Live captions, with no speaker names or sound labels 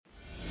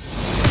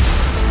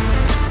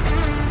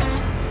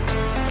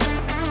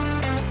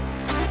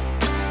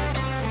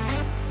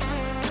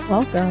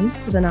Welcome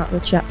to the Not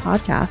Rich Yet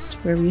podcast,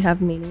 where we have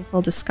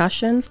meaningful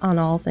discussions on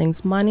all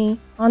things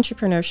money,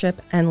 entrepreneurship,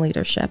 and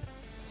leadership.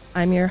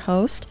 I'm your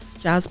host,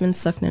 Jasmine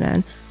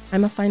Suknanen.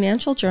 I'm a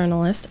financial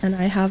journalist, and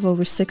I have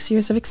over 6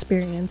 years of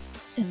experience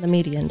in the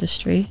media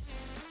industry.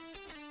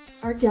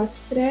 Our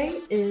guest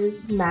today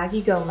is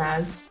Maggie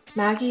Gomez.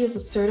 Maggie is a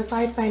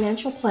certified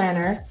financial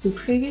planner who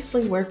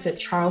previously worked at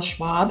Charles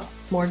Schwab,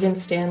 Morgan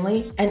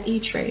Stanley, and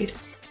E-Trade.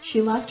 She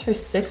left her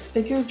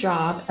 6-figure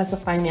job as a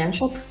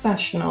financial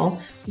professional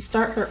to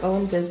start her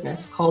own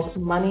business called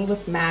Money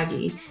with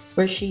Maggie,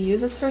 where she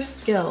uses her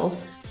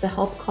skills to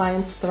help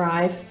clients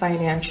thrive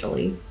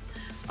financially.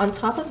 On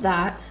top of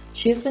that,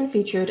 she's been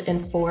featured in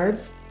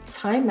Forbes,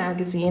 Time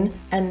Magazine,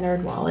 and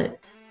NerdWallet.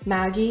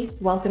 Maggie,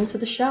 welcome to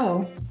the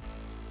show.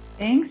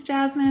 Thanks,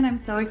 Jasmine. I'm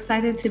so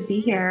excited to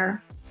be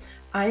here.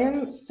 I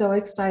am so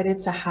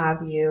excited to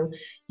have you.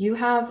 You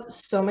have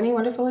so many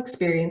wonderful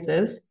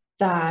experiences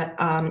that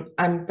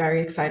I'm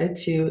very excited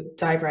to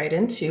dive right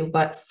into.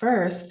 But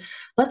first,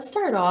 let's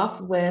start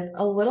off with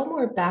a little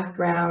more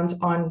background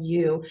on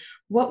you.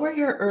 What were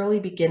your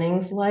early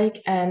beginnings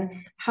like, and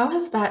how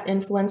has that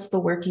influenced the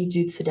work you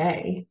do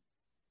today?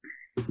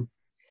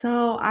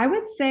 So I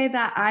would say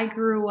that I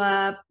grew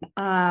up,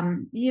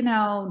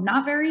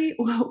 not very,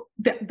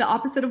 the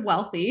opposite of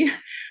wealthy.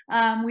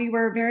 We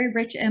were very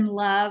rich in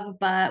love,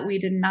 but we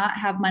did not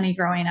have money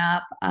growing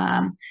up.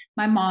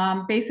 My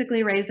mom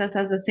basically raised us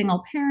as a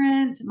single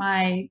parent.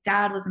 My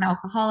dad was an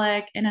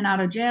alcoholic, in and out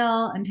of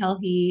jail until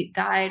he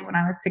died when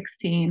I was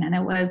 16. And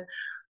it was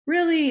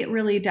really,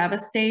 really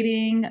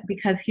devastating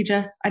because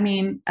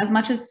as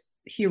much as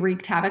he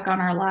wreaked havoc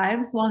on our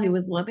lives while he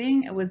was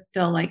living, it was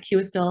still like he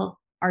was still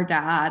our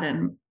dad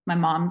and my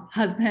mom's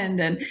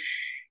husband. And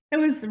it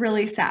was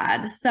really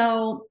sad.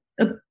 So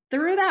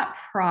through that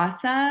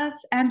process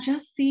and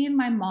just seeing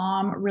my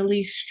mom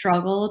really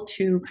struggle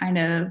to kind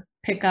of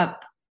pick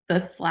up the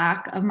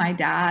slack of my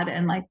dad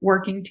and like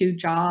working 2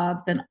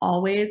 jobs and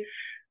always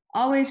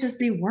just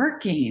be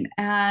working.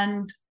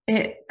 And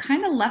it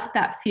kind of left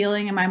that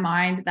feeling in my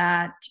mind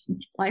that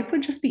life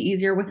would just be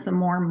easier with some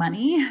more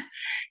money.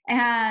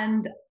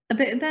 And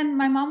then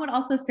my mom would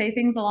also say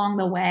things along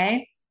the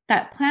way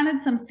that planted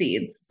some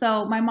seeds.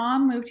 So my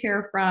mom moved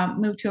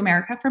to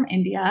America from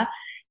India,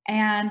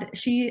 and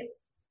she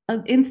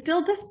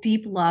instilled this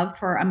deep love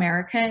for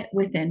America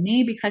within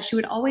me because she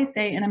would always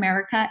say, in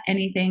America,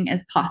 anything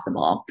is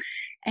possible.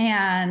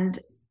 And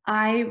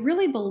I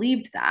really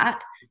believed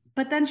that.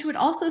 But then she would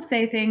also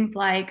say things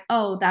like,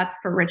 oh, that's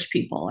for rich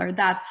people, or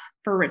that's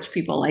for rich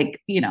people.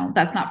 Like,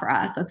 that's not for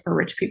us, that's for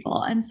rich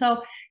people. And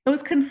so it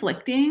was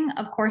conflicting.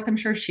 Of course, I'm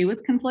sure she was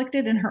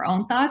conflicted in her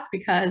own thoughts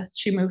because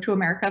she moved to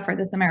America for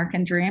this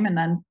American dream and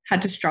then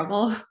had to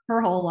struggle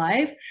her whole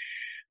life.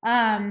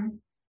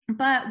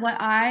 But what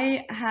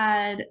I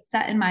had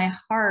set in my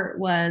heart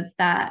was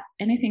that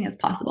anything is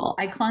possible.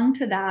 I clung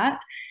to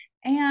that,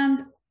 and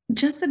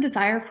just the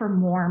desire for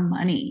more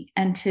money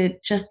and to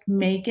just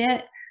make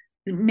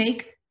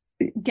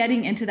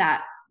getting into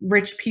that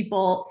rich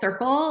people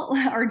circle,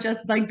 or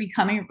just like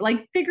becoming,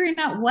 like figuring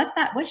out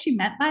what she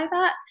meant by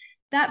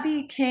that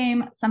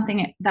became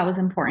something that was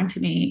important to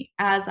me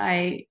as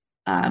I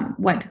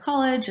went to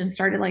college and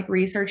started like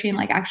researching,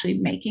 like actually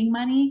making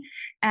money.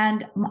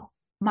 And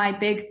my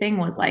big thing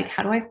was like,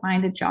 how do I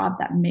find a job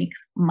that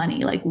makes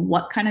money? Like,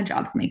 what kind of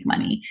jobs make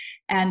money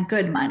and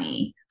good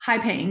money, high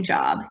paying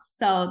jobs?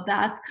 So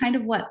that's kind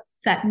of what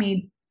set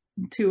me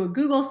to a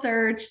Google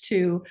search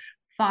to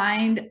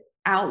find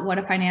out what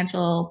a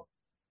financial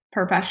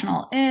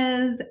professional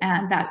is.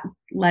 And that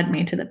led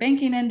me to the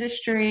banking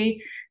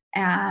industry.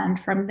 And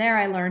from there,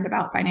 I learned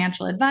about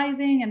financial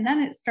advising. And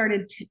then it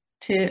started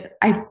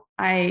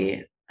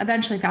I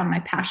eventually found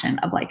my passion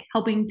of like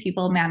helping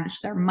people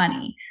manage their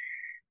money.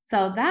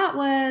 So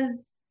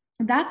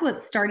that's what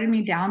started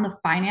me down the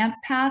finance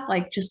path,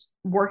 like just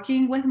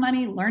working with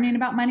money, learning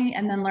about money,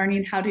 and then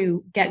learning how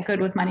to get good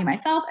with money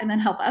myself and then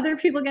help other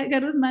people get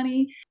good with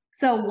money.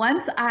 So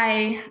once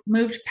I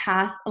moved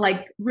past,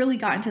 like really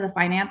got into the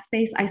finance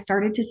space, I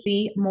started to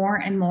see more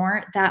and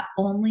more that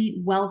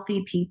only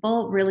wealthy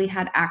people really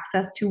had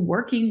access to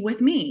working with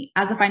me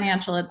as a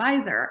financial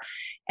advisor.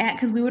 And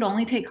because we would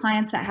only take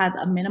clients that had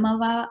a minimum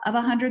of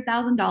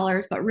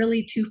 $100,000, but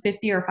really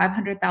 250 or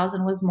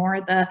 500,000 was more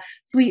the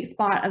sweet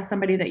spot of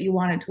somebody that you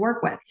wanted to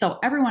work with. So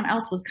everyone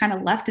else was kind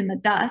of left in the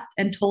dust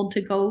and told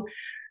to go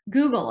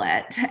Google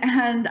it.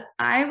 And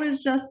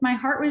my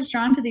heart was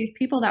drawn to these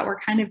people that were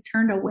kind of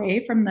turned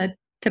away from the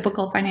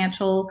typical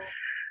financial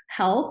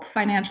help,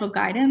 financial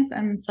guidance.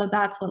 And so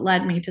that's what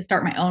led me to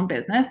start my own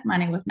business,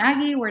 Money with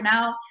Maggie, where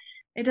now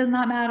it does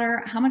not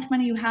matter how much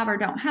money you have or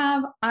don't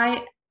have.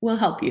 I will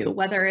help you,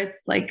 whether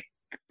it's like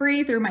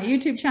free through my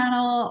YouTube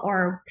channel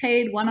or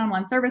paid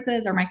one-on-one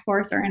services or my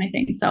course or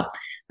anything. So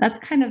that's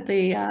kind of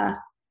the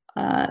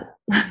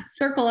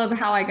circle of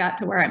how I got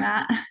to where I'm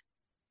at.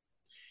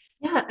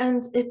 Yeah,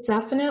 and it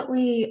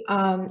definitely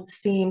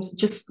seems,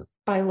 just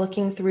by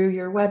looking through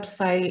your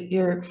website,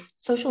 your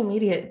social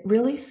media, it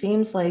really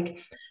seems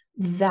like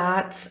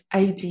that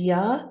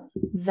idea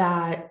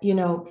that,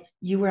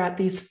 you were at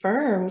these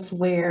firms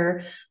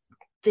where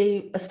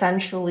they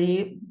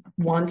essentially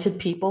wanted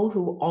people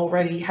who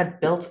already had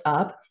built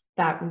up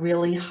that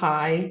really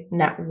high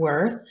net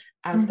worth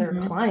as their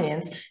Mm-hmm.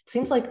 clients. It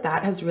seems like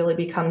that has really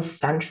become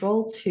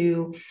central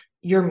to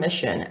your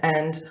mission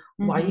and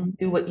why you Mm-hmm.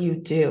 do what you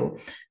do.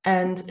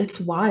 And it's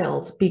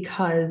wild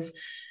because,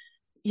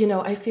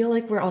 I feel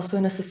like we're also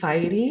in a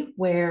society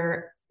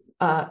where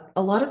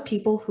a lot of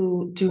people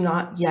who do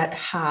not yet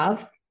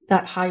have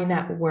that high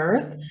net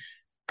worth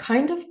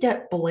kind of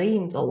get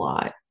blamed a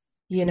lot.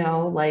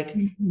 Like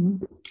Mm-hmm.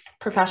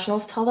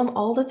 professionals tell them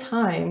all the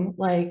time,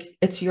 like,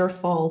 it's your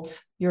fault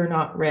you're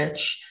not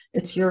rich.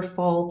 It's your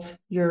fault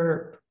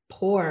you're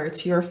poor.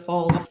 It's your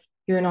fault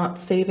you're not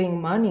saving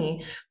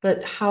money.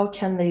 But how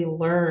can they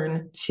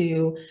learn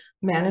to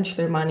manage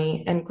their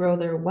money and grow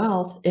their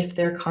wealth if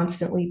they're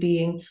constantly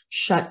being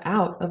shut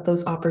out of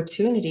those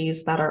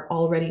opportunities that are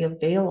already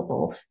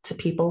available to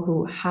people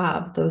who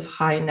have those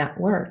high net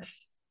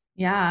worths?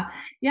 Yeah.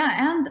 Yeah.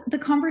 And the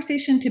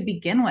conversation to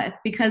begin with,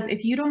 because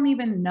if you don't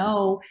even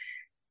know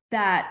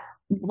that,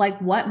 like,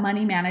 what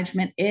money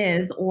management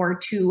is, or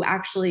to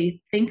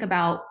actually think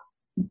about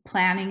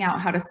planning out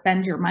how to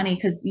spend your money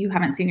because you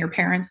haven't seen your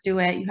parents do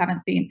it, you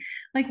haven't seen,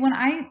 like, when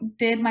I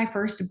did my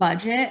first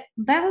budget,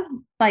 that was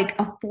like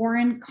a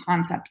foreign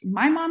concept.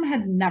 My mom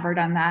had never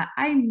done that.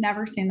 I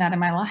never seen that in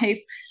my life.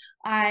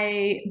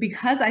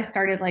 Because I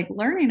started like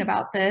learning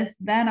about this,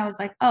 then I was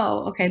like,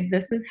 oh, okay,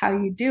 this is how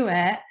you do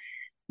it.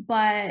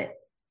 But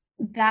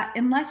that,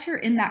 unless you're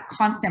in that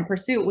constant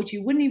pursuit, which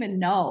you wouldn't even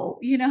know,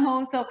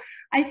 so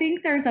I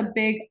think there's a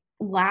big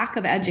lack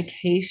of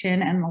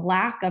education and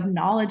lack of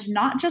knowledge,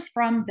 not just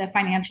from the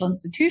financial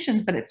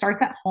institutions, but it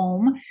starts at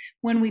home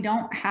when we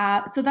don't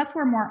have. So that's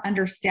where more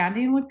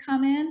understanding would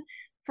come in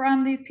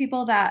from these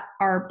people that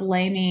are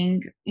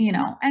blaming,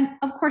 and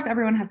of course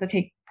everyone has to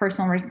take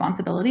personal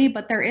responsibility,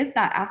 but there is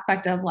that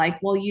aspect of like,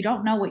 well, you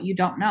don't know what you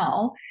don't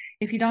know.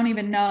 If you don't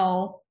even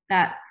know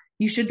that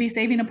you should be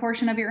saving a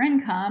portion of your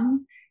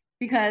income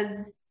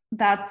because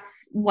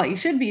that's what you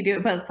should be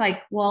doing. But it's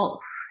like,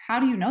 well, how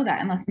do you know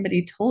that unless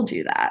somebody told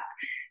you that?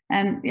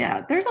 And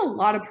yeah, there's a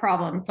lot of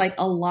problems, like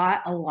a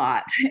lot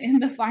in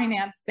the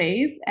finance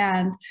space.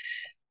 And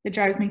it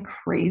drives me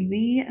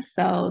crazy.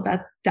 So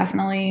that's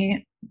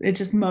definitely, it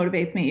just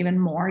motivates me even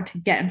more to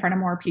get in front of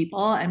more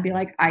people and be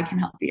like, I can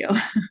help you.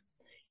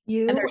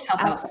 And there's You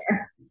help out abs-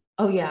 there.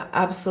 Oh, yeah,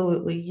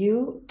 absolutely.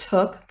 You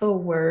took the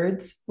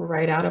words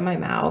right out of my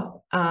mouth.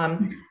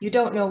 You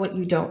don't know what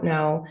you don't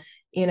know.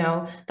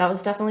 That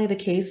was definitely the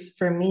case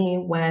for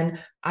me when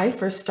I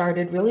first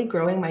started really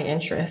growing my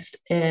interest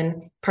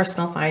in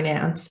personal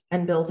finance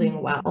and building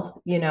Mhm.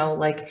 wealth.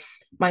 Like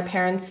my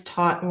parents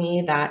taught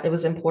me that it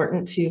was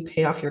important to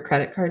pay off your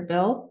credit card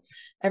bill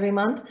every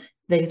month.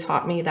 They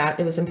taught me that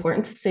it was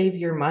important to save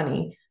your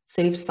money,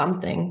 save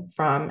something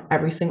from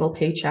every single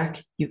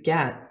paycheck you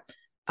get.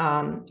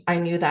 I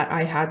knew that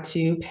I had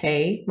to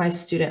pay my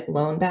student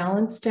loan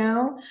balance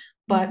down,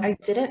 but Mhm. I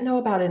didn't know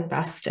about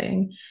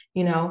investing.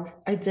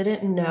 I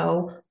didn't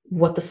know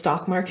what the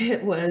stock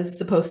market was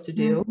supposed to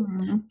do.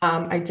 Mhm.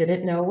 I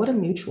didn't know what a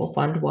mutual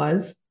fund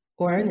was,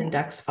 or an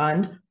index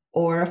fund,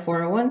 or a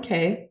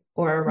 401k,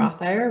 or a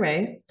Roth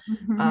IRA.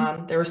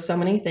 Mhm. There were so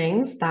many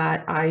things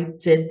that I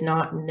did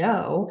not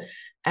know.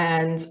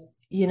 And,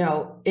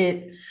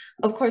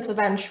 of course,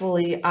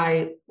 eventually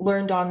I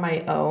learned on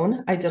my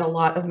own. I did a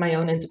lot of my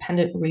own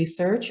independent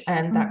research,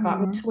 and that got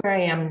me Mhm. to where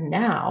I am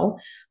now.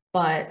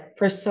 But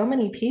for so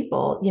many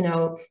people,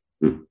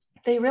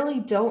 they really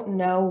don't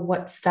know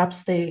what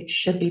steps they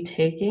should be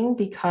taking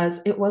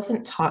because it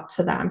wasn't taught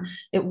to them.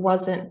 It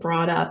wasn't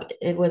brought up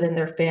within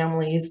their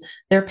families.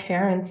 Their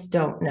parents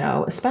don't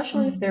know,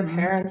 especially if their Mhm.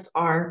 parents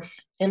are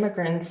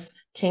immigrants,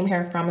 came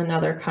here from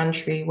another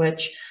country,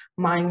 which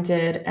mine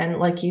did. And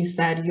like you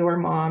said, your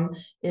mom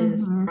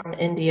is Mhm. from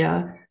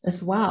India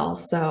as well.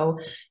 So,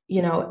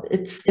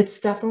 it's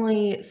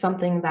definitely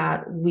something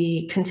that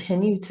we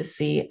continue to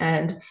see.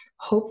 And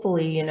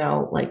hopefully,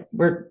 like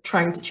we're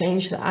trying to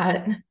change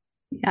that.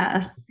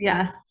 Yes,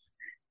 yes,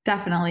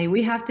 definitely.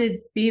 We have to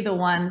be the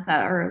ones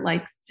that are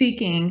like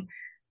seeking,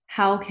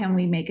 how can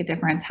we make a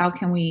difference? How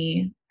can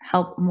we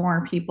help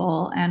more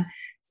people? And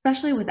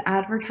especially with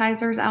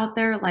advertisers out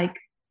there, like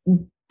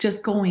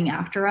just going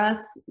after us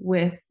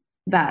with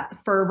that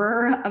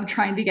fervor of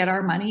trying to get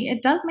our money,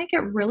 it does make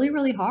it really,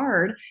 really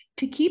hard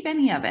to keep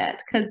any of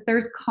it because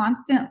there's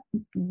constant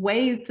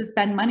ways to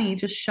spend money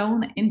just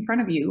shown in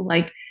front of you.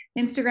 Like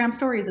Instagram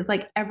stories, it's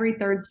like every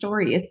third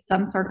story is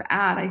some sort of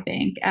ad, I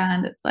think.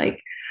 And it's like,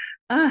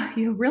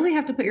 you really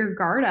have to put your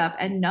guard up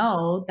and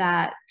know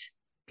that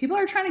people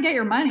are trying to get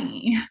your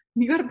money.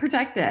 You got to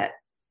protect it.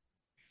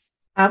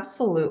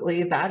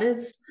 Absolutely. That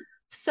is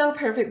so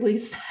perfectly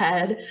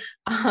said.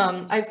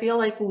 I feel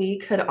like we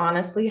could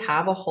honestly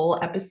have a whole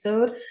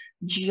episode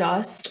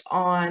just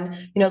on,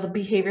 the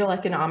behavioral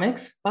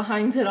economics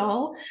behind it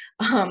all.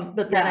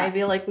 But then Yeah. I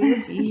feel like we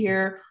would be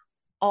here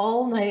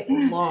all night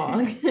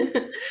long.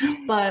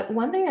 But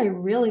one thing I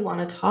really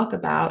want to talk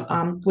about,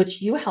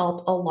 which you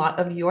help a lot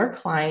of your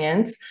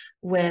clients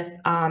with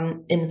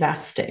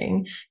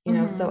investing,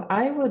 so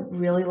I would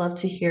really love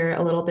to hear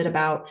a little bit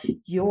about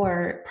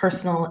your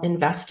personal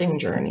investing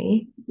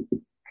journey.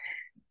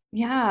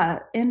 Yeah,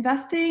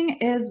 investing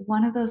is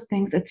one of those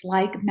things. It's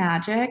like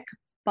magic,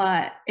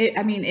 but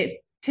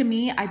to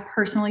me, I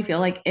personally feel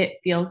like it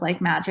feels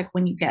like magic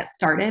when you get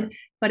started,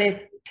 but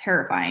it's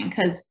terrifying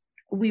because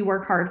we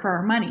work hard for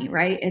our money,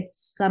 right?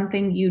 It's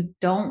something you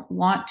don't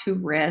want to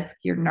risk.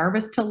 You're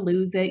nervous to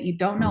lose it. You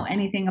don't know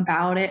anything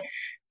about it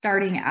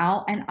starting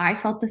out. And I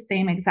felt the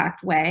same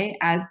exact way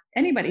as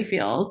anybody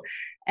feels.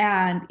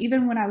 And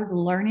even when I was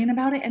learning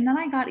about it, and then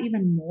I got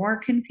even more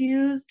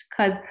confused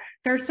because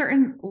there are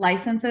certain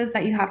licenses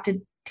that you have to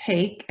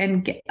take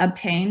and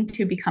obtain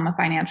to become a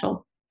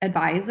financial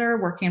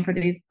advisor working for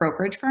these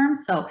brokerage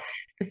firms. So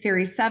the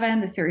Series 7,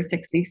 the Series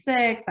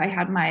 66, I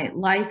had my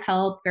life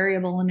health,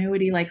 variable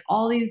annuity, like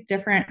all these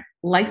different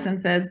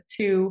licenses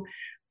to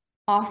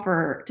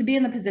be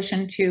in the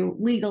position to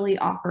legally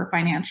offer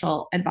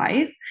financial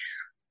advice.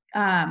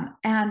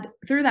 And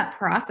through that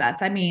process,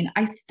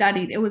 I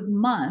studied, it was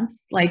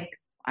months, like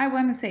I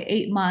want to say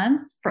 8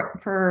 months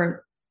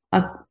for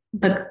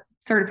the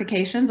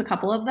certifications, a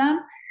couple of them.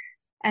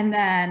 And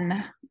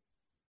then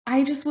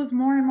I just was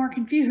more and more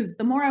confused.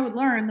 The more I would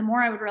learn, the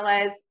more I would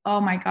realize, oh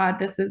my God,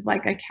 this is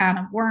like a can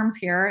of worms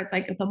here. It's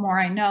like the more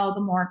I know,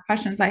 the more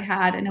questions I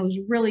had. And it was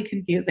really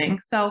confusing.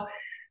 So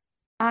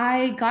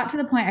I got to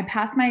the point, I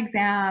passed my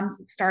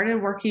exams,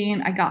 started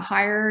working, I got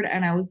hired,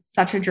 and I was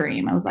such a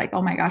dream. I was like,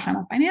 oh my gosh, I'm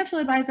a financial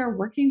advisor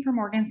working for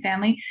Morgan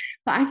Stanley.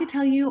 But I could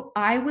tell you,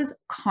 I was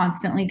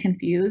constantly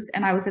confused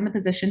and I was in the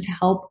position to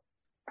help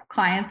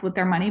clients with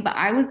their money, but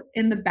I was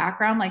in the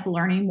background, like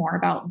learning more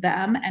about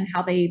them and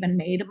how they even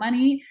made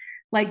money,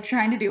 like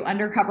trying to do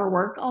undercover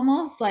work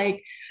almost.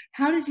 Like,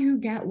 how did you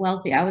get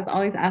wealthy? I was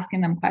always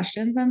asking them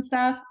questions and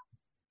stuff.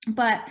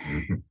 But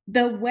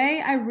the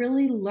way I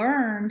really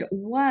learned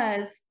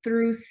was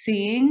through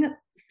seeing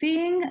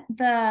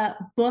the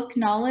book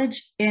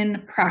knowledge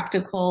in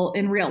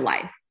real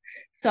life.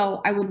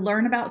 So I would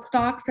learn about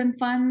stocks and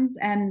funds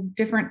and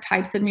different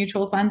types of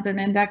mutual funds and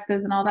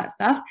indexes and all that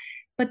stuff.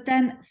 But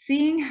then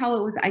seeing how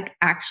it was like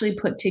actually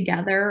put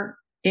together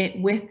it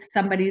with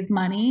somebody's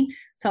money.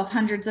 So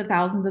hundreds of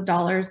thousands of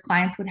dollars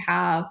clients would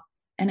have,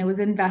 and it was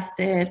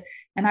invested,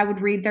 and I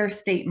would read their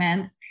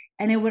statements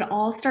and it would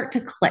all start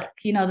to click,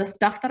 the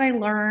stuff that I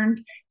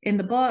learned in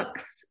the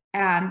books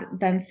and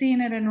then seeing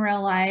it in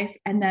real life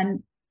and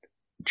then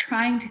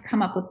trying to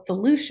come up with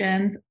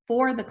solutions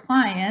for the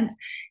clients.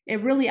 I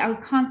was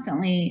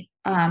constantly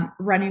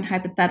running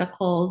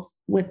hypotheticals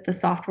with the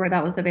software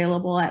that was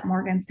available at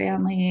Morgan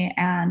Stanley.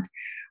 And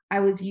I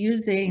was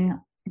using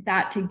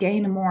that to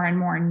gain more and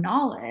more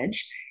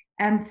knowledge.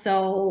 And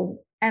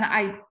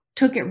I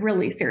took it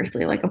really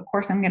seriously. Like, of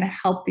course, I'm going to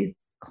help these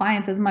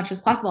clients as much as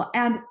possible.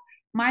 And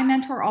my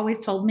mentor always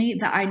told me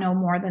that I know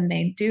more than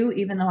they do,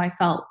 even though I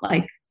felt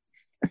like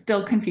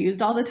still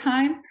confused all the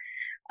time.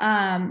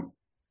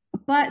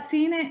 But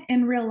seeing it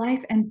in real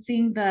life and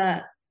seeing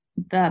the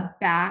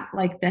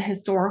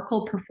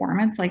historical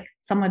performance, like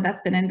someone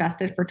that's been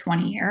invested for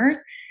 20 years,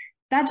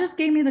 that just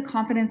gave me the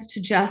confidence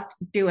to just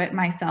do it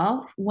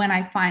myself when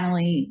I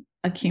finally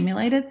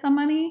accumulated some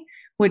money,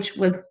 which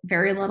was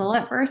very little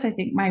at first. I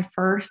think my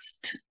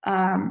first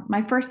time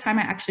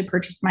I actually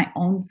purchased my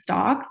own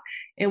stocks,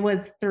 it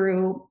was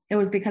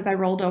because I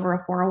rolled over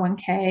a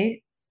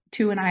 401k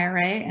to an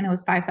IRA and it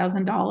was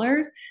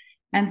 $5,000.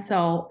 And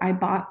so I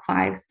bought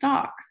 5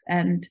 stocks,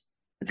 and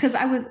because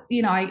I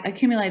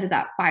accumulated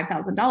that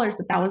 $5,000,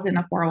 but that was in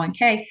a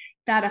 401k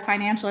that a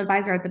financial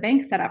advisor at the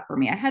bank set up for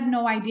me. I had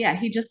no idea.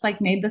 He just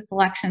made the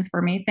selections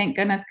for me. Thank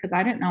goodness, because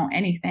I didn't know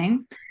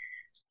anything.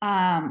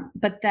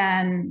 But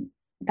then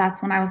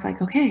that's when I was like,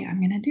 okay,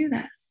 I'm going to do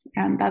this.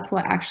 And that's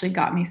what actually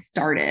got me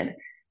started.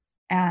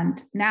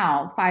 And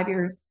now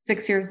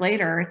 6 years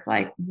later, it's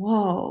like,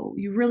 whoa,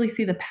 you really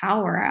see the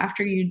power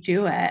after you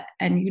do it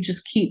and you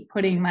just keep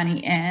putting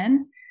money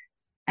in.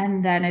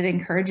 And then it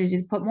encourages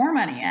you to put more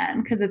money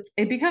in because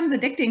it becomes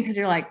addicting because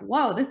you're like,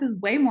 whoa, this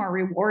is way more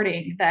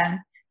rewarding than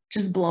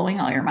just blowing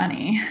all your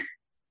money.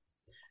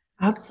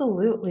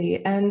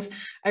 Absolutely. And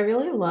I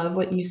really love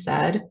what you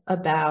said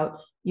about,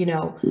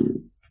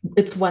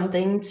 it's one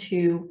thing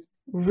to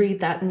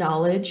read that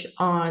knowledge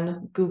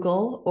on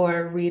Google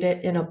or read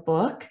it in a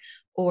book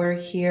or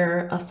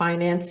hear a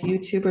finance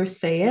YouTuber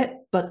say it,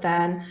 but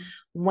then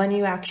when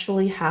you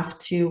actually have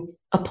to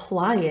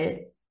apply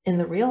it in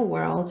the real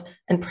world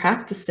and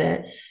practice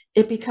it,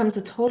 it becomes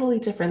a totally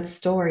different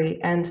story.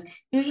 And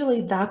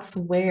usually that's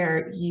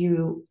where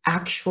you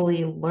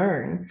actually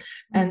learn.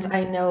 And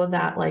I know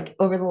that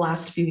over the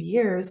last few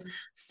years,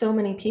 so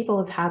many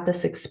people have had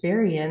this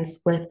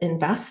experience with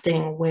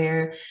investing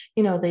where,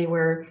 they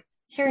were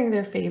hearing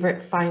their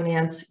favorite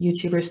finance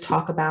YouTubers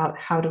talk about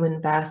how to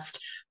invest,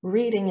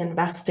 reading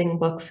investing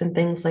books and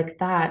things like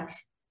that.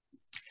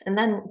 and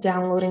then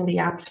downloading the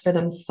apps for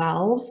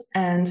themselves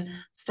and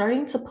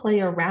starting to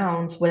play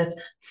around with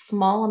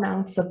small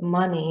amounts of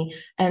money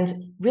and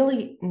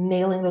really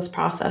nailing those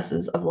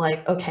processes of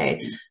like,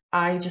 okay,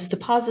 I just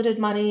deposited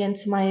money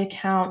into my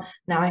account.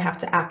 Now I have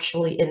to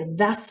actually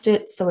invest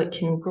it so it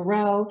can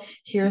grow.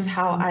 Here's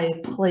how I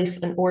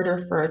place an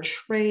order for a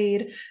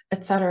trade,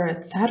 et cetera,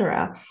 et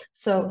cetera.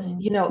 So,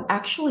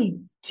 actually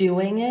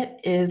doing it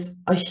is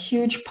a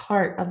huge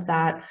part of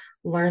that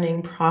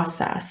learning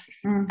process.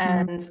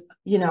 And,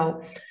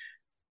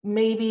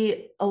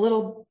 maybe a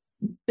little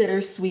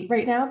bittersweet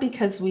right now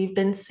because we've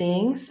been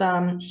seeing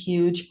some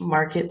huge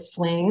market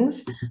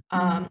swings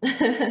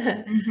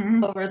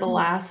over the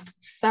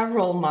last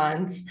several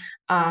months.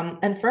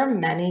 And for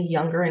many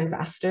younger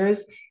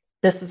investors,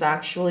 this is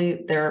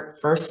actually their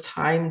first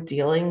time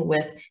dealing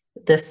with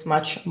this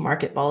much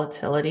market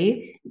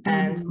volatility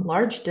and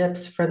large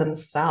dips for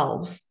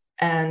themselves.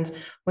 And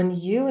when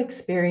you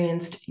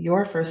experienced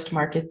your first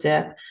market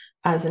dip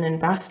as an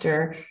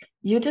investor,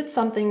 you did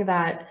something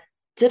that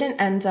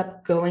didn't end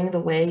up going the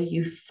way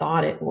you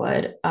thought it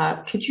would.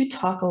 Could you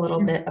talk a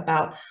little bit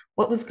about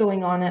what was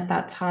going on at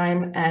that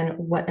time and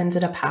what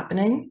ended up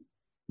happening?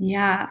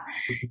 Yeah.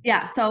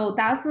 Yeah. So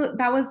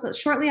that was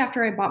shortly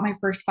after I bought my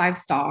first 5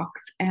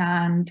 stocks,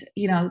 and,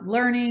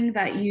 learning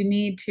that you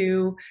need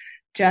to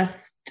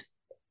just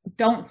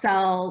don't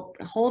sell,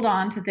 hold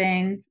on to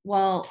things.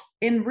 Well,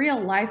 in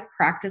real life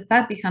practice,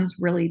 that becomes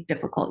really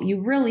difficult.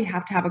 You really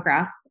have to have a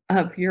grasp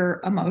of your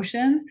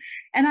emotions.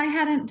 And I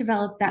hadn't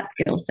developed that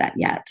skill set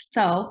yet.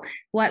 So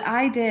what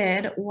I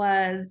did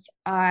was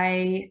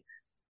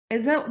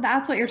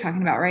that's what you're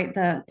talking about, right?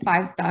 The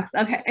 5 stocks.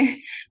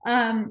 Okay.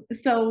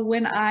 So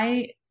when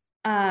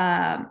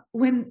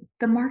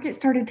the market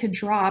started to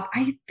drop,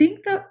 I think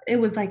that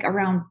it was like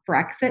around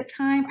Brexit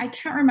time. I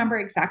can't remember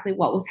exactly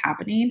what was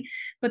happening,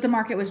 but the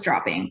market was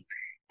dropping.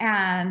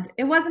 And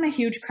it wasn't a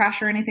huge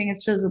crash or anything.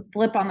 It's just a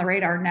blip on the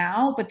radar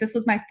now. But this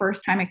was my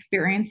first time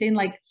experiencing,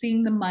 like,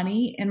 seeing the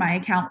money in my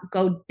account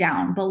go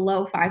down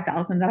below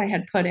 5,000 that I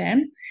had put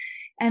in.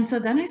 And so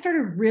then I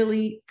started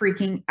really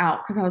freaking out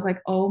because I was like,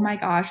 oh my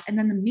gosh. And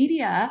then the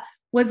media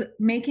was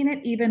making it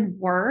even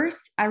worse.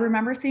 I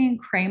remember seeing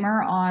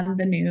Kramer on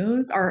the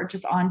news or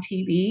just on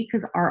TV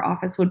because our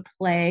office would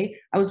play.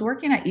 I was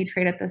working at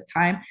E-Trade at this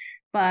time,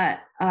 but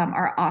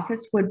our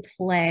office would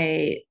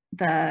play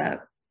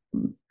the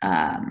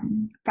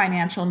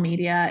financial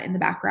media in the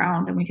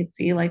background, and we could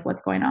see like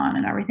what's going on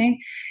and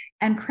everything.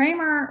 And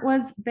Kramer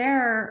was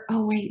there.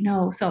 Oh, wait,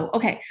 no. So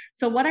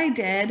what I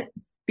did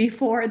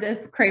before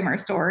this Kramer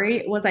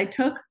story was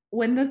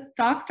when the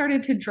stock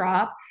started to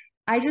drop,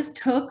 I just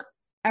took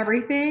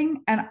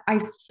everything and I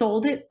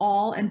sold it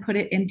all and put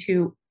it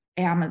into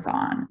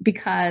Amazon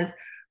because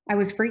I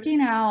was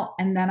freaking out.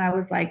 And then I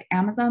was like,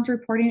 Amazon's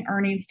reporting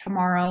earnings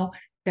tomorrow.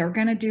 They're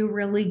going to do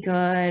really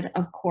good,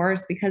 of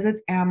course, because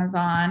it's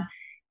Amazon.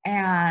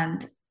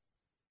 And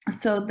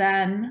so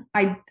then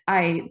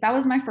that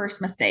was my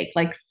first mistake,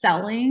 like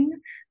selling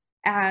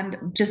and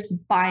just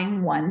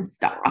buying one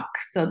stock.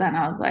 So then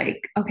I was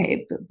like,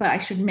 okay, but I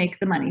should make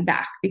the money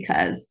back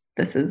because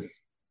this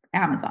is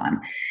Amazon.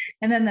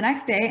 And then the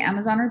next day,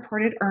 Amazon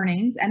reported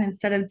earnings, and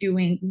instead of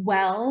doing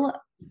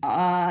well,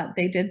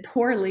 they did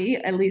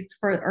poorly, at least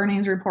for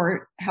earnings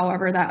report,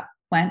 however that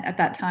went at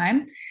that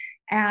time.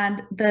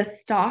 And the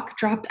stock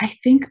dropped, I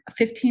think,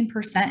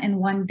 15% in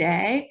one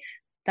day.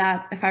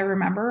 That's if I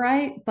remember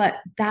right. But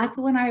that's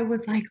when I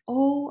was like,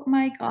 oh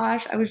my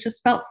gosh, I was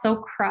just felt so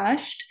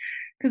crushed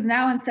because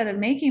now instead of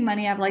making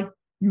money, I've like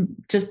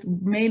just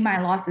made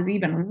my losses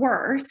even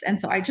worse. And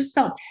so I just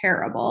felt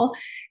terrible.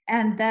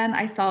 And then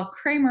I saw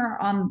Kramer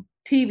on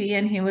TV,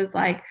 and he was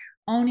like,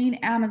 owning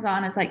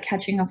Amazon is like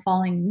catching a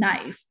falling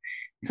knife.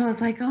 So I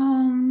was like,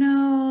 oh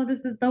no,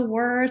 this is the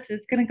worst.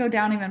 It's going to go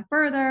down even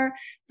further.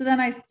 So then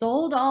I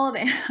sold all of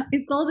it. I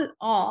sold it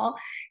all.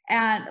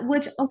 And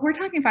which we're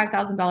talking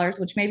 $5,000,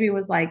 which maybe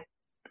was like,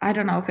 I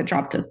don't know if it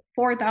dropped to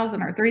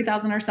 4,000 or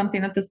 3,000 or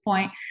something at this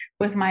point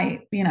with my,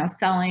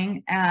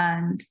 selling.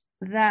 And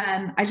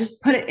then I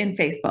just put it in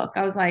Facebook.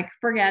 I was like,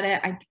 forget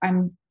it.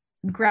 I'm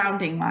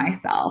grounding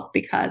myself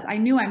because I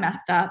knew I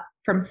messed up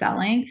from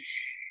selling.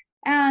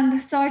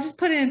 And so I just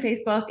put it in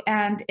Facebook,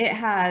 and it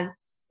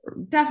has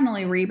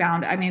definitely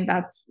rebounded. I mean,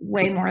 that's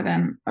way more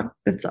than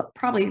it's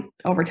probably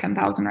over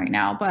 10,000 right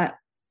now, but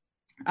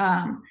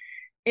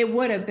it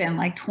would have been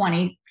like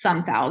 20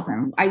 some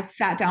thousand. I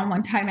sat down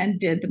one time and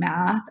did the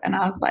math, and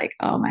I was like,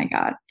 oh my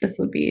God,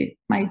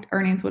 my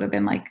earnings would have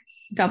been like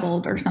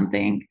doubled or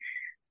something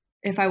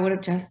if I would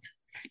have just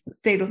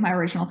stayed with my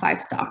original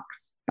 5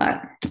 stocks.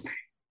 But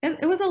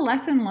it was a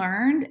lesson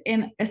learned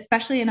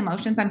especially in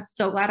emotions. I'm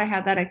so glad I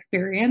had that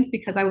experience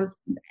because I was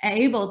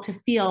able to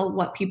feel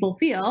what people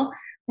feel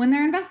when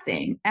they're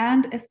investing,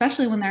 and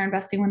especially when they're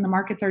investing when the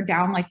markets are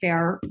down like they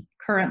are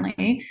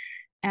currently.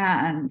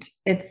 And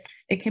it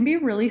can be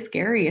really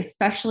scary,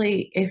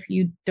 especially if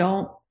you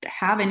don't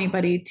have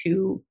anybody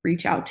to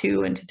reach out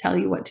to and to tell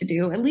you what to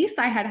do. At least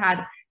I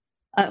had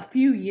a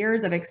few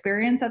years of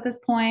experience at this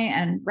point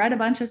and read a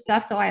bunch of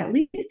stuff. So I at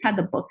least had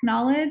the book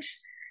knowledge.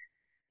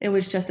 it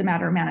was just a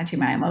matter of managing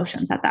my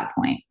emotions at that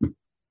point.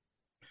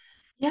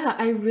 Yeah,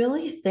 I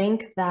really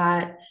think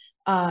that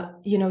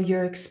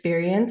your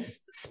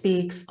experience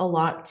speaks a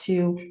lot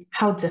to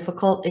how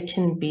difficult it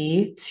can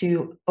be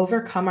to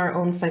overcome our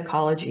own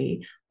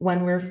psychology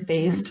when we're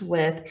faced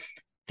with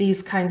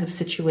these kinds of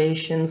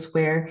situations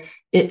where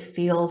it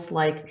feels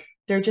like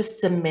they're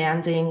just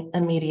demanding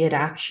immediate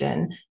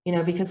action,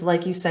 because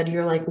like you said,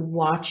 you're like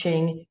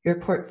watching your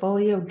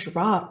portfolio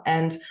drop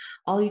and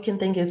all you can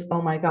think is,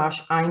 oh my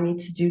gosh, I need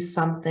to do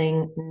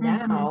something Mm-hmm.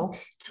 now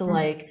to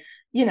like,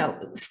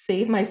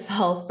 save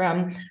myself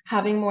from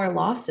having more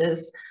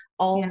losses. Yeah.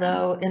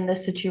 Although in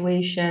this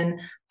situation,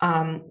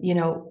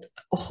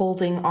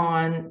 holding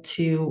on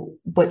to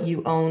what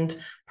you owned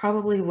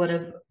probably would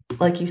have,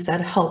 like you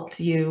said, helped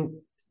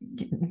you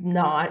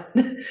not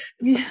suffer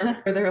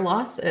Yeah. further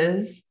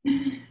losses.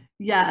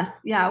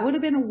 Yes. Yeah. It would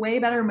have been a way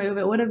better move.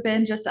 It would have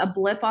been just a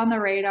blip on the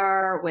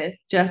radar with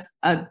just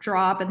a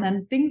drop and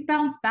then things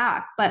bounce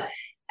back. But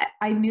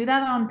I knew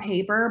that on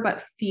paper,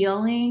 but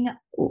feeling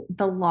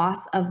the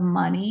loss of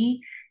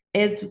money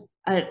is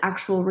an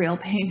actual real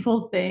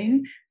painful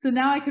thing. So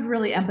now I could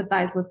really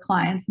empathize with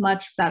clients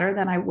much better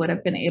than I would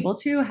have been able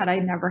to had I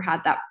never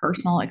had that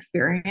personal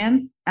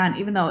experience. And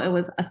even though it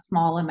was a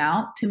small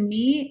amount, to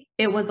me,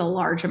 it was a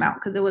large amount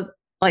because it was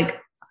like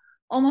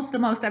almost the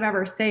most I've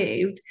ever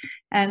saved.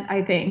 And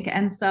I think,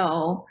 and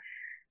so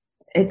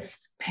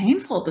it's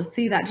painful to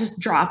see that just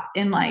drop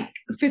in like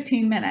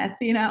 15 minutes,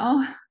 you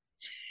know?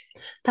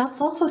 That's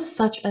also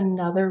such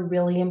another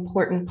really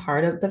important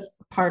part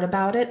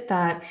about it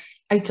that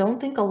I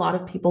don't think a lot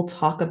of people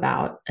talk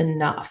about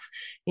enough.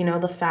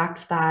 The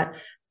fact that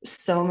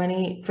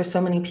for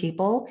so many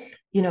people,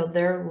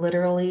 they're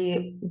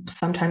literally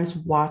sometimes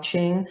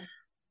watching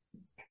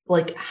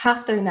like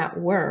half their net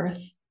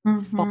worth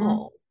Mm-hmm.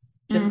 fall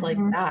just like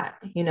Mm-hmm.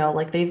 that,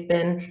 like they've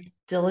been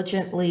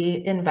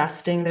diligently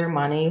investing their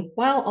money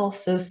while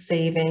also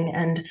saving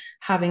and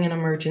having an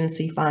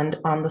emergency fund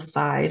on the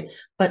side.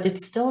 But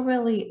it's still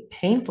really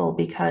painful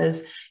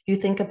because you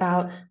think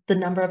about the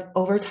number of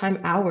overtime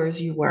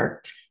hours you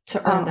worked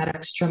to earn Oh, that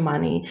extra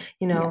money,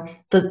 yeah.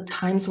 the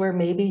times where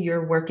maybe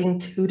you're working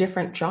two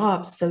different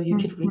jobs so you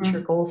could reach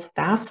your Mm-hmm. goals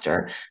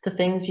faster, the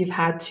things you've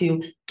had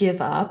to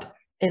give up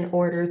in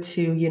order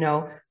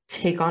to,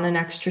 take on an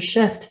extra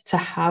shift to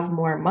have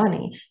more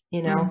money,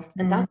 and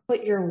Mm-hmm. that's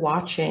what you're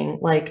watching,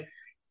 like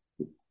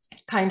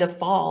kind of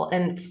fall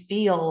and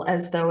feel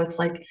as though it's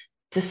like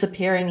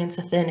disappearing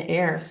into thin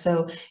air.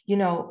 So,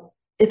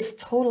 it's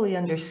totally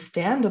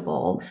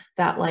understandable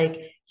that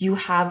like you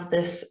have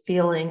this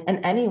feeling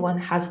and anyone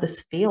has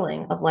this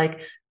feeling of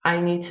like, I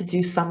need to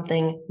do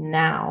something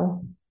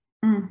now.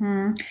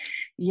 Mm-hmm.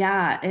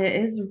 Yeah,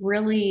 it is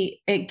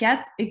really it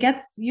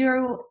gets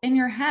you in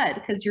your head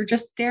because you're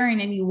just staring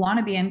and you want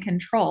to be in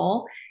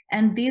control.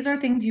 And these are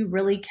things you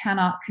really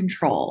cannot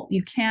control.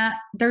 You can't,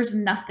 there's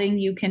nothing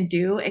you can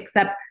do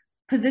except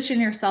position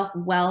yourself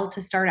well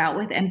to start out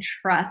with and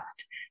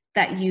trust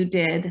that you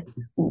did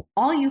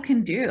all you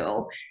can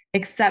do.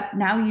 Except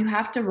now you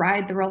have to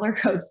ride the roller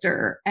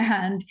coaster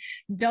and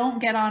don't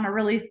get on a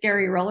really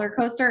scary roller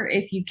coaster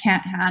if you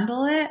can't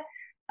handle it.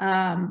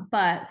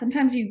 But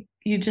sometimes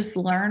you just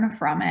learn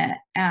from it,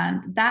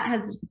 and that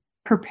has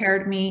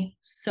prepared me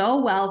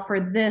so well for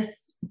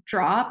this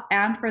drop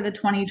and for the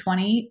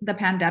 2020, the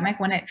pandemic,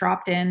 when it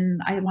dropped in,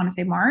 I want to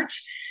say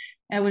March.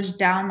 It was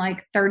down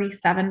like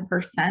 37%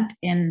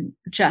 in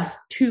just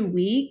 2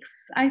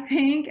 weeks, I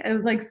think. It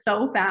was like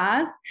so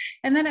fast.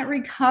 And then it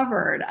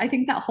recovered. I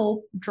think that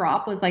whole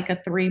drop was like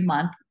a 3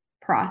 month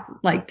process,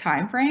 like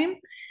time frame.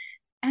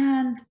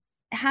 And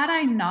had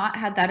I not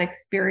had that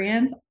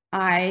experience,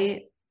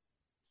 I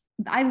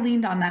I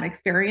leaned on that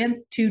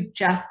experience to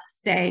just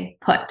stay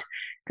put.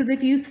 Because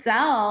if you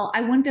sell,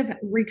 I wouldn't have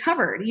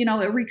recovered.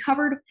 It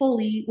recovered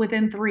fully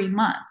within 3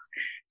 months.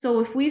 So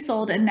if we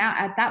sold, and now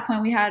at that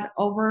point we had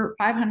over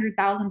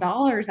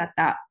 $500,000 at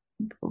that,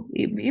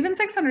 even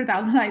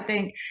 600,000, I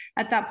think,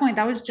 at that point.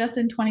 That was just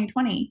in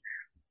 2020.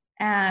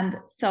 And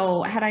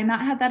so had I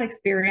not had that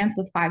experience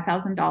with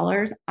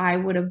 $5,000, I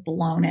would have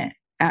blown it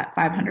at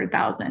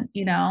 500,000,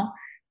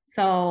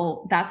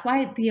 So that's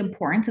why the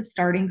importance of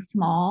starting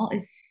small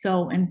is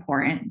so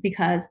important,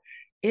 because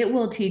it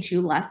will teach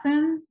you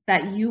lessons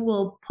that you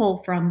will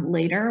pull from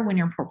later when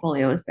your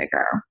portfolio is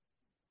bigger.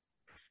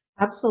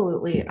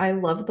 Absolutely. I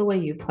love the way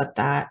you put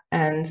that.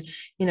 And,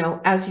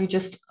 as you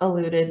just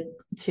alluded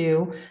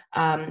to,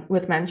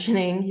 with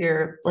mentioning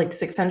your like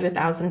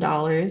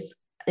 $600,000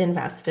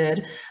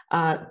 invested,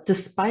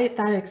 despite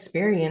that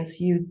experience,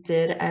 you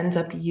did end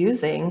up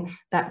using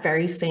that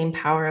very same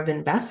power of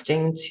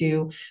investing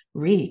to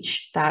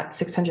reach that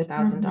Mm-hmm.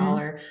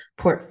 $600,000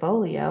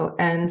 portfolio.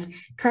 And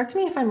correct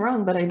me if I'm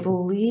wrong, but I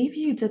believe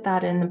you did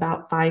that in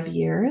about 5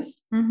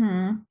 years.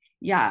 Mm-hmm.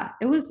 Yeah,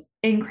 it was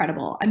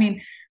incredible. I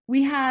mean,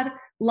 we had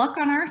luck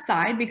on our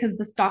side because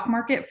the stock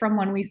market from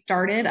when we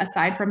started,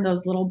 aside from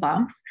those little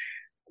bumps,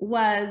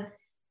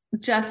 it's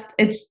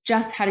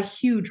just had a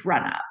huge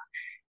run up.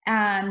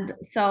 And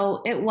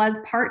so it was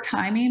part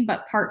timing,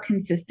 but part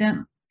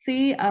consistency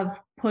consistency of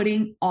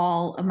putting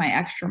all of my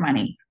extra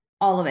money,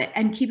 all of it,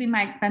 and keeping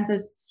my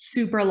expenses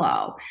super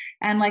low.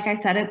 And like I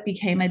said, it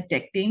became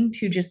addicting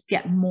to just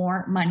get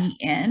more money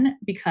in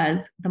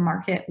because the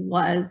market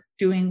was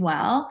doing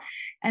well.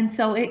 And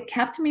so it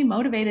kept me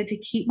motivated to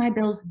keep my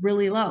bills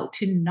really low,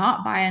 to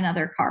not buy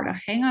another car, to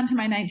hang on to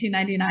my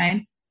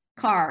 1999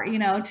 car,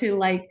 to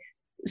like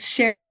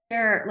share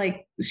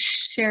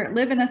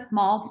live in a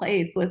small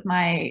place with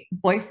my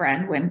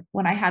boyfriend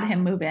when I had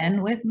him move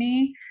in with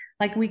me.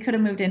 Like we could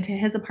have moved into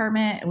his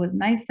apartment. It was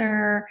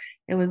nicer.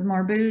 It was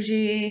more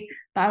bougie.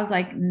 But I was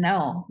like,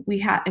 no,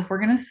 if we're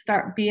going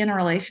to be in a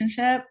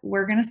relationship,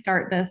 we're going to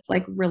start this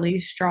like really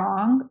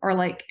strong, or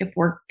like if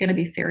we're going to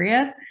be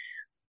serious.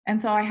 And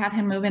so I had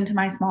him move into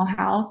my small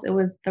house.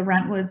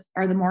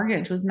 The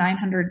mortgage was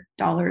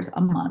 $900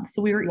 a month.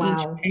 So we were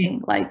each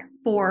paying like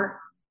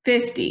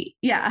 $450.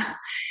 Yeah.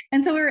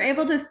 And so we were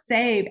able to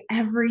save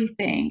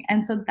everything.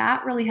 And so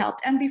that really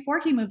helped. And before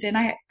he moved in,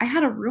 I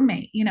had a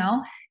roommate,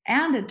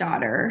 and a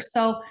daughter.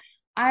 So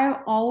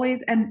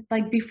and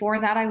like before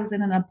that, I was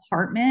in an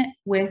apartment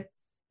with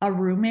a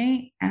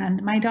roommate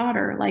and my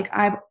daughter. Like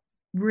I've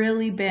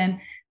really been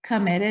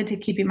committed to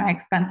keeping my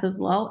expenses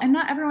low. And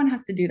not everyone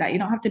has to do that. You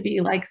don't have to be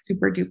like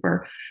super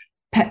duper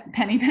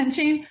penny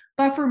pinching.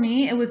 But for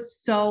me, it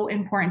was so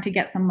important to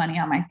get some money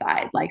on my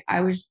side. Like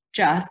I was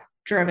just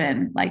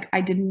driven. Like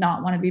I did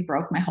not want to be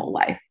broke my whole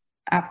life.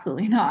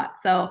 Absolutely not.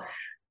 So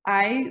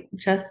I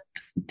just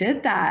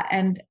did that.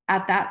 And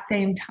at that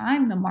same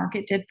time, the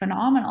market did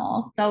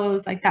phenomenal. So it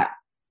was like that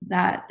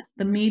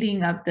the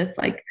meeting of this,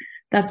 like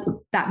that's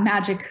that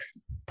magic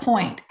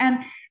point. And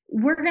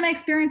we're going to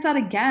experience that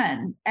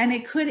again. And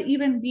it could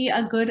even be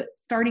a good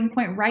starting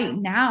point right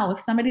now.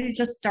 If somebody's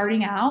just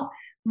starting out,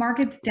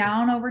 market's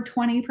down over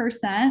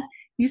 20%,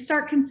 you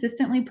start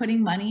consistently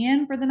putting money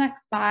in for the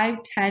next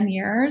 5-10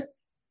 years.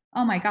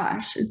 Oh my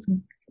gosh, it's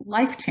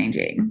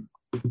life-changing.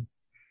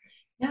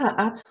 Yeah,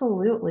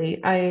 absolutely.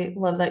 I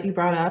love that you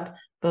brought up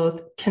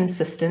both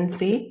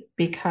consistency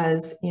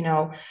because,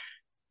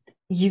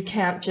 you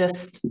can't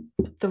just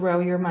throw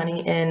your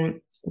money in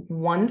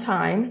one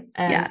time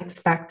and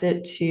expect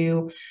it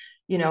to,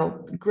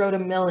 grow to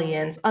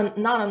millions.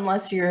 Not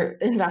unless you're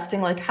investing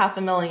like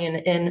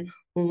 $500,000 in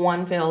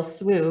one fell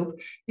swoop.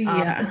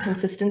 Yeah.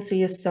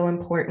 Consistency is so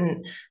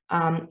important.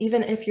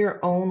 Even if you're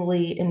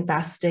only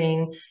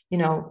investing,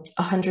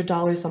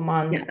 $100 a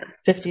month,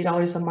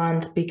 $50 a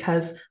month,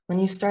 because when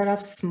you start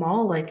off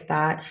small like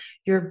that,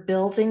 you're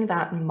building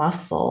that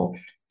muscle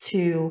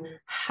to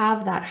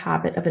have that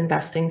habit of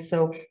investing.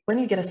 So when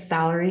you get a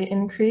salary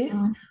increase,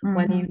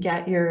 when you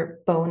get your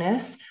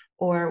bonus,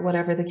 or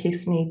whatever the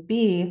case may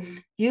be,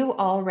 you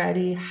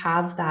already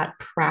have that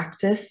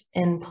practice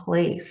in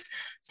place.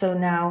 So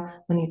now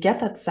when you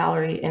get that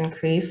salary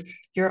increase,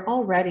 you're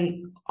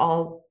already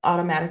all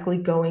automatically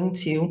going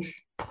to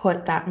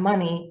put that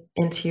money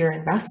into your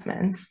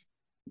investments.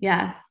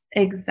 Yes,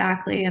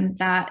 exactly. And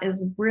that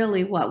is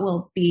really what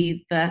will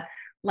be the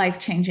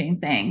life-changing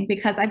thing,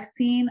 because I've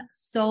seen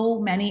so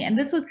many, and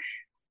this was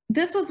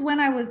when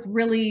I was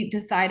really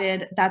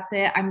decided, that's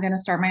it, I'm going to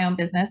start my own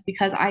business,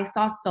 because I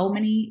saw so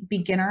many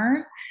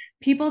beginners,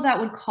 people that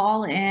would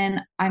call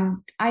in,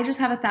 I just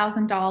have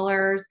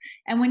 $1,000.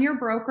 And when you're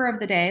broker of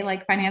the day,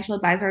 like financial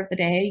advisor of the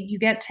day, you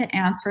get to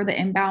answer the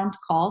inbound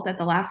calls at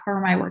the last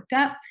firm I worked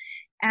at.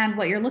 And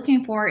what you're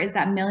looking for is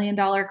that $1 million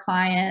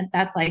client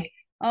that's like,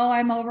 oh,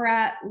 I'm over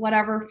at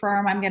whatever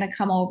firm, I'm going to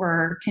come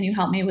over. Can you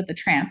help me with the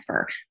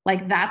transfer?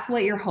 Like that's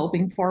what you're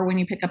hoping for when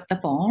you pick up the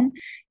phone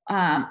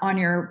on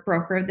your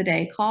broker of the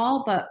day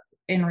call. But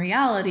in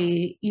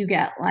reality, you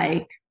get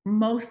like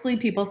mostly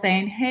people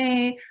saying,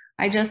 hey,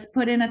 I just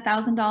put in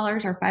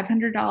 $1,000 or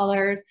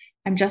 $500.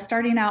 I'm just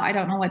starting out. I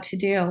don't know what to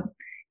do.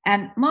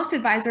 And most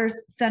advisors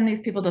send these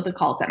people to the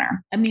call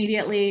center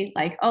immediately,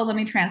 like, oh, let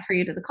me transfer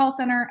you to the call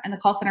center. And the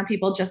call center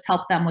people just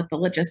help them with the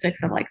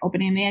logistics of like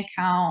opening the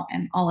account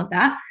and all of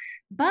that.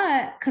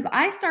 But because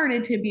I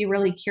started to be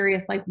really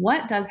curious, like,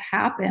 what does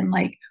happen?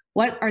 Like,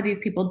 what are these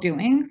people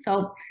doing?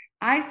 So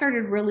I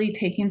started really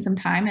taking some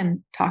time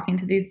and talking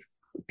to these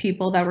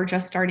people that were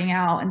just starting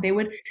out. And they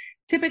would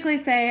typically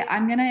say,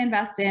 I'm going to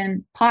invest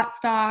in pot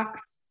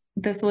stocks.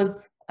 This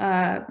was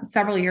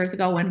several years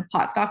ago when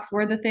pot stocks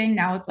were the thing.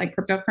 Now it's like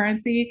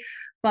cryptocurrency.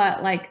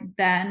 But like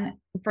then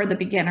for the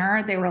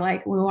beginner, they were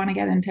like, we want to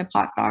get into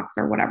pot stocks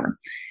or whatever.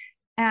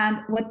 And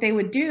what they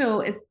would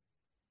do is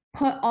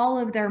put all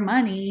of their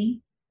money,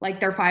 like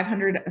their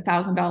 $500,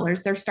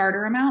 $1,000, their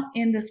starter amount,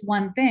 in this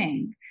one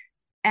thing.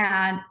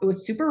 And it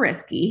was super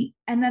risky.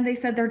 And then they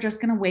said they're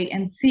just going to wait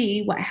and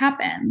see what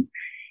happens.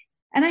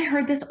 And I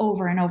heard this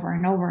over and over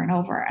and over and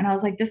over. And I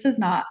was like, this is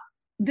not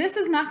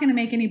going to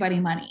make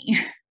anybody money.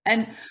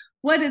 And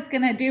what it's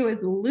going to do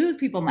is lose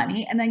people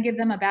money and then give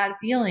them a bad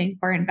feeling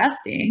for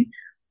investing.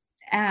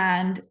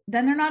 And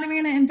then they're not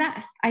even going to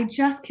invest. I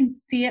just can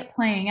see it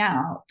playing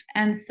out.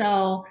 And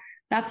so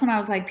that's when I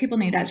was like, people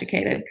need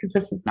educated, because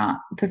this is not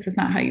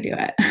how you do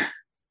it.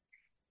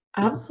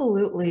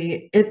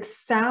 Absolutely. It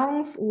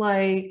sounds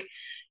like,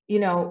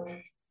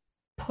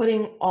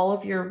 putting all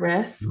of your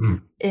risk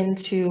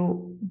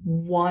into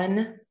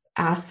one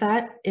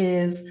asset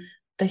is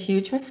a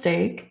huge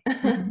mistake.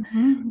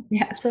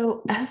 Yes.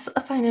 So, as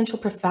a financial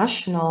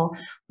professional,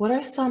 what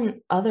are some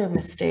other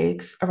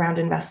mistakes around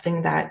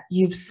investing that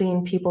you've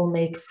seen people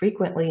make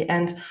frequently?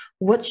 And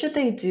what should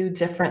they do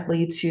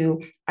differently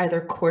to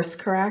either course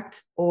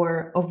correct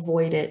or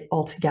avoid it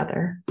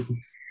altogether?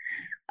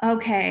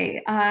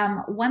 Okay.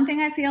 One thing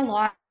I see a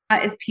lot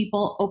is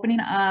people opening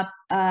up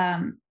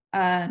an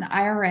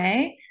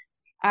IRA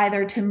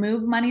either to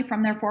move money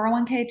from their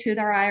 401k to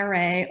their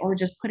IRA or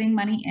just putting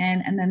money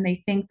in and then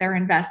they think they're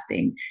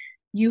investing.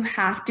 You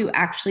have to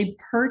actually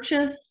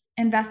purchase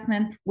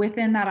investments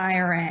within that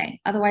IRA.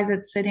 Otherwise,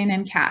 it's sitting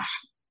in cash.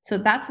 So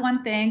that's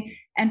one thing.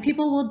 And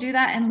people will do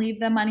that and leave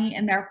the money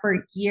in there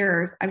for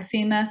years. I've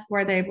seen this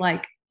where they've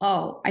like,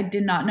 oh, I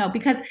did not know,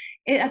 because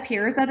it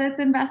appears that it's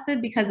invested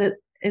because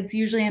it's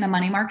usually in a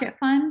money market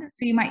fund.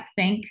 So you might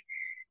think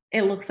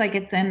it looks like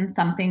it's in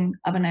something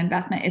of an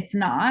investment. It's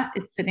not,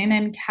 it's sitting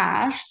in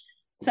cash.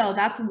 So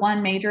that's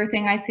one major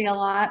thing I see a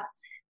lot.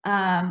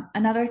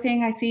 Another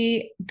thing I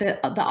see, the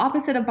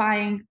opposite of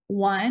buying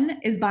one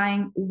is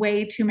buying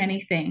way too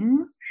many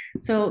things.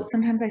 So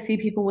sometimes I see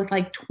people with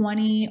like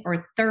 20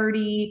 or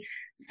 30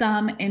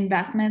 some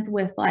investments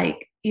with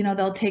like,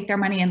 they'll take their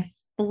money and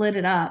split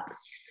it up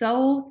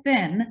so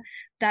thin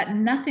that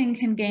nothing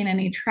can gain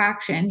any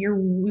traction.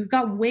 We've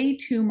got way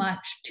too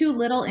much, too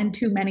little in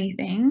too many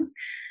things.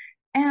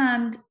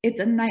 And it's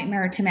a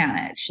nightmare to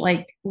manage.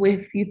 Like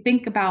if you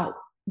think about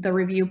the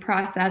review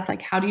process,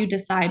 like how do you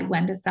decide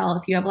when to sell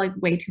if you have like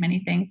way too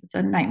many things? It's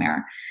a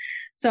nightmare.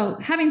 So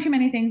having too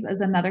many things is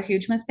another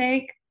huge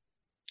mistake.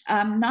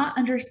 Not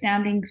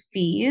understanding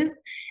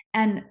fees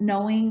and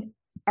knowing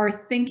or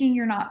thinking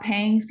you're not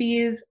paying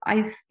fees.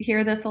 I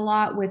hear this a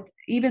lot with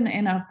even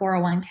in a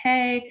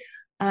 401k.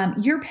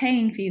 You're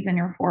paying fees in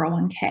your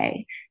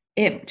 401k.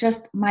 It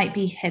just might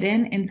be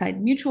hidden inside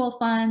mutual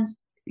funds.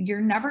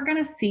 You're never going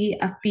to see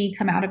a fee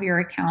come out of your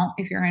account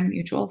if you're in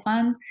mutual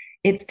funds.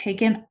 It's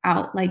taken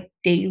out like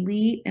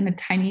daily in a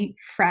tiny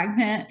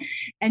fragment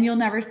and you'll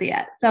never see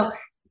it. So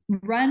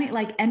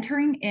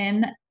entering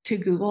in to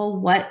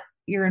Google what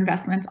your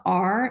investments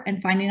are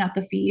and finding out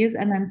the fees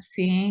and then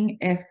seeing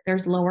if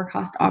there's lower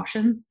cost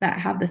options that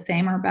have the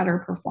same or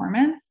better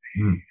performance.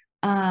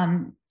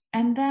 And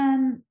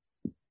then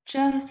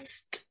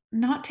just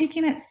not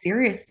taking it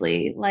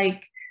seriously,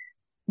 like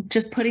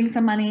just putting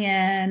some money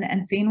in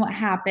and seeing what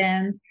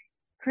happens.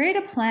 Create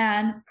a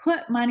plan,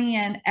 put money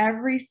in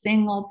every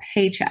single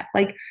paycheck.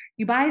 Like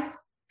you buy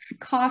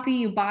coffee,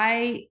 you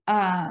buy,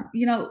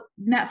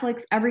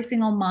 Netflix every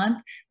single month.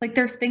 Like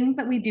there's things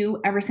that we do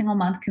every single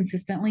month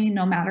consistently,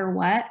 no matter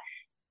what.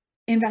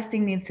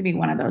 Investing needs to be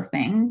one of those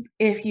things.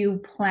 If you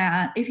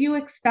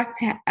expect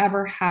to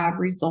ever have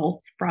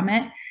results from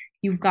it,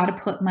 you've got to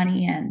put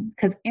money in,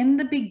 because in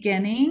the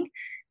beginning,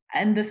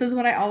 and this is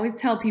what I always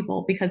tell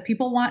people, because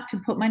people want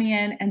to put money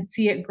in and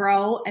see it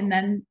grow and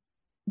then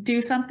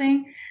do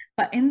something.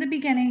 But in the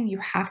beginning, you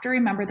have to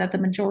remember that the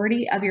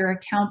majority of your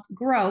account's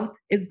growth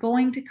is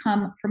going to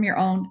come from your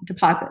own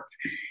deposits.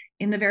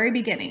 In the very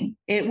beginning,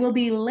 it will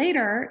be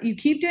later. You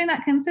keep doing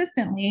that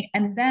consistently,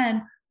 and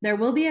then there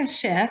will be a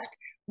shift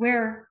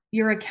where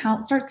your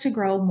account starts to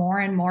grow more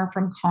and more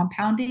from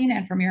compounding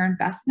and from your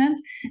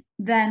investments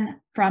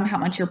than from how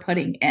much you're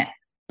putting in.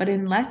 But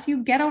unless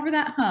you get over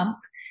that hump,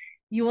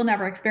 you will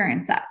never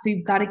experience that. So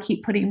you've got to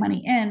keep putting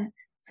money in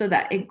so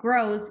that it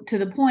grows to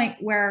the point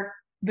where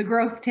the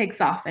growth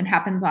takes off and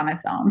happens on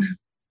its own.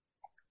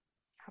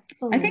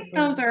 Absolutely. I think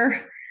those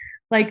are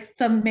like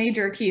some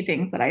major key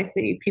things that I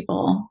see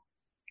people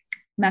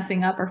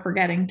messing up or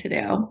forgetting to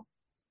do.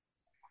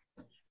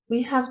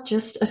 We have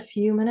just a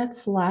few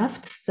minutes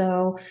left,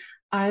 so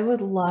I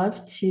would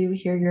love to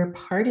hear your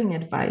parting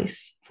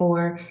advice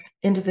for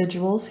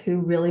individuals who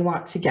really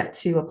want to get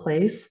to a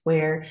place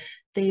where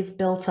they've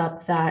built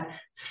up that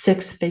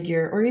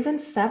 6-figure or even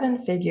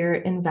 7-figure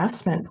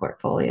investment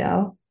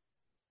portfolio.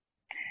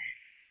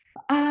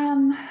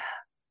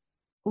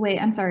 Wait,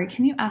 I'm sorry.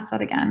 Can you ask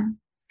that again?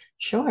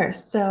 Sure.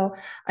 So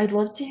I'd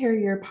love to hear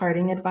your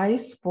parting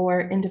advice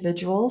for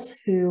individuals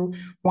who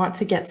want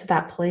to get to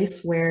that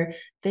place where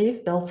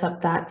they've built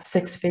up that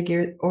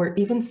 6-figure or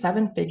even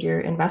 7-figure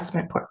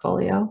investment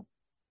portfolio.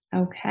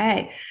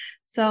 Okay.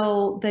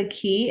 So the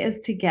key is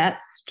to get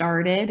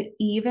started,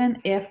 even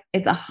if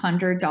it's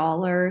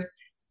 $100.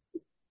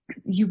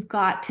 You've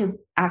got to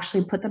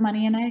actually put the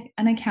money in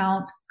an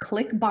account,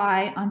 click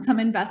buy on some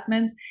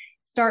investments,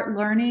 start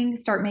learning,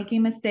 start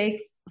making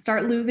mistakes,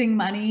 start losing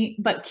money,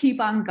 but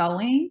keep on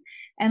going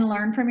and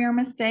learn from your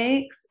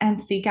mistakes and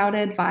seek out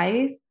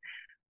advice.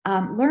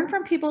 Learn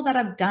from people that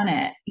have done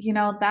it.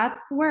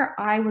 That's where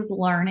I was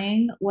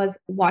learning, was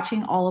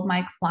watching all of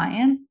my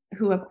clients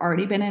who have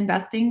already been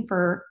investing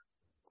for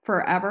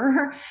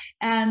forever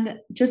and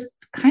just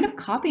kind of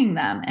copying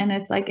them. And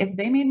it's like, if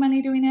they made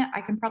money doing it, I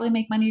can probably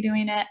make money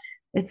doing it.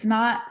 It's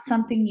not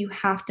something you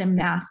have to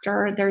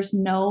master. There's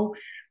no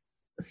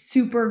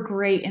super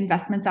great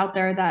investments out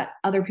there that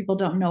other people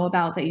don't know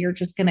about that you're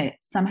just going to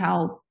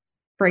somehow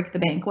break the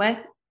bank with.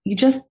 you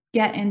just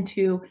get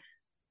into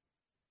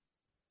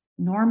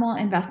normal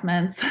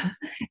investments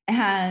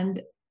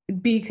and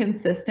be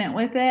consistent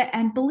with it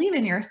and believe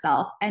in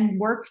yourself and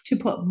work to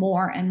put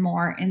more and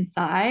more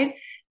inside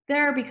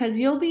there, because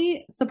you'll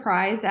be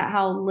surprised at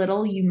how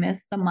little you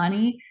miss the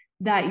money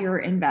that you're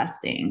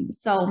investing.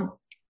 So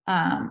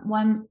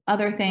one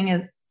other thing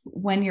is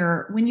when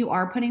you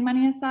are putting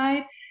money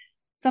aside,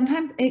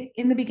 sometimes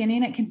in the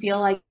beginning, it can feel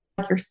like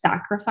you're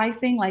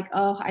sacrificing, like,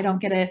 oh, I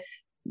don't get to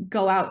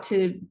go out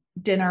to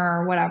dinner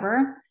or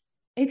whatever.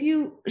 If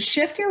you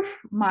shift your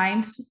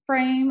mind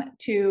frame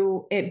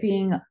to it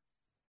being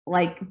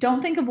like,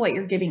 don't think of what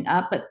you're giving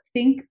up, but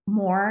think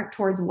more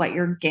towards what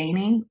you're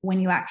gaining when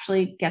you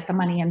actually get the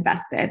money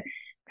invested.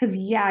 Because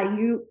yeah,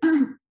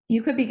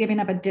 you could be giving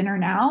up a dinner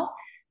now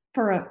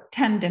for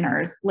 10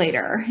 dinners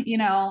later,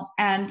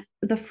 and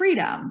the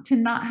freedom to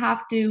not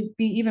have to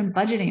be even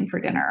budgeting for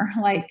dinner.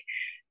 Like,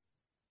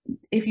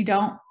 if you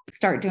don't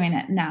start doing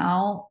it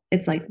now,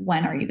 it's like,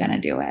 when are you going to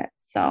do it?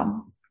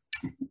 So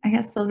I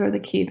guess those are the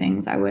key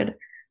things I would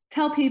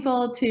tell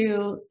people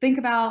to think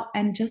about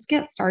and just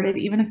get started,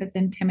 even if it's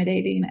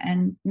intimidating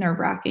and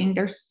nerve-wracking.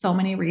 There's so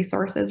many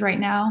resources right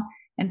now,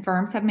 and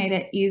firms have made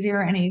it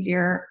easier and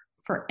easier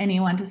for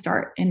anyone to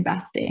start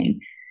investing.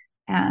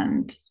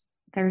 And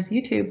there's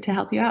YouTube to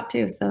help you out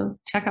too. So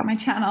check out my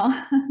channel.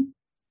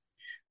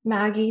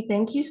 Maggie,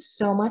 thank you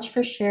so much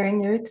for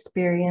sharing your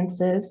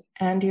experiences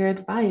and your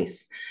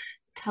advice.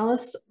 Tell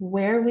us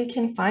where we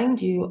can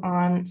find you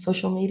on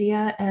social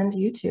media and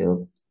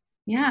YouTube.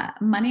 Yeah,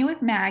 Money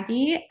with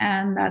Maggie,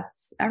 and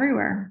that's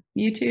everywhere.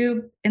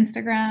 YouTube,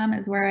 Instagram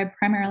is where I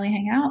primarily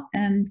hang out,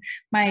 and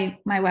my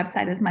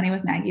website is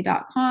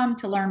moneywithmaggie.com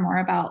to learn more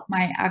about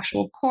my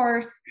actual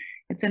course.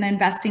 It's an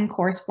investing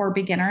course for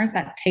beginners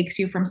that takes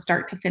you from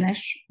start to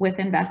finish with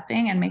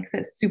investing and makes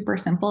it super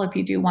simple if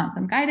you do want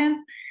some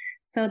guidance.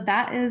 So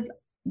that is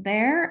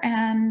there,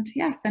 and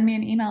yeah, send me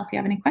an email if you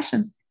have any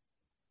questions.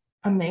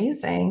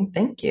 Amazing.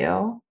 Thank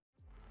you.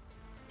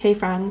 Hey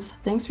friends,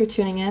 thanks for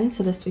tuning in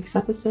to this week's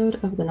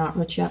episode of the Not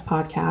Rich Yet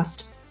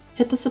podcast.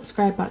 Hit the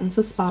subscribe button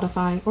so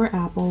Spotify or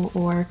Apple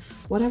or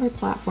whatever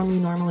platform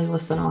you normally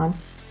listen on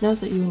knows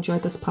that you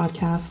enjoyed this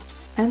podcast,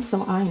 and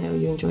so I know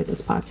you enjoyed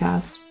this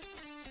podcast.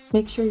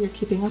 Make sure you're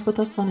keeping up with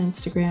us on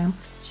Instagram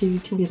so you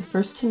can be the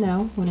first to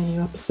know when a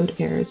new episode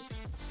airs.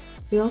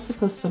 We also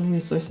post some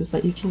resources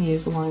that you can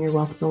use along your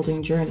wealth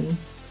building journey.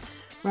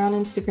 We're on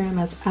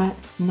Instagram as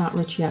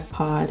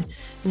 @NotRichYetPod,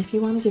 and if you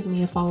want to give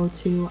me a follow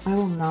too, I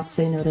will not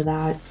say no to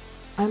that.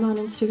 I'm on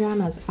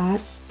Instagram as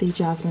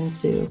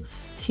 @TheJasmineSue,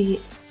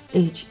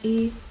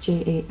 TheJasminsu.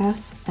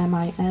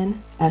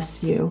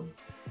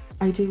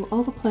 I do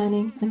all the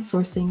planning and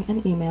sourcing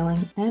and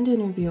emailing and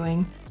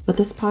interviewing, but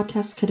this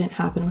podcast couldn't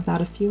happen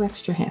without a few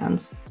extra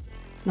hands.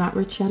 Not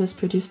Rich Yet is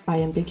produced by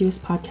Ambiguous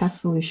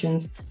Podcast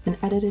Solutions and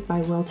edited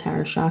by Will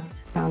Tarashuk,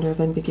 founder of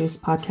Ambiguous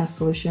Podcast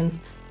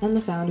Solutions and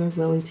the founder of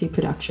Lily T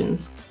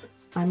Productions.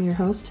 I'm your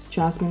host,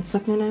 Jasmine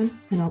Suknanen,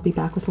 and I'll be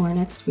back with more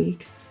next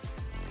week.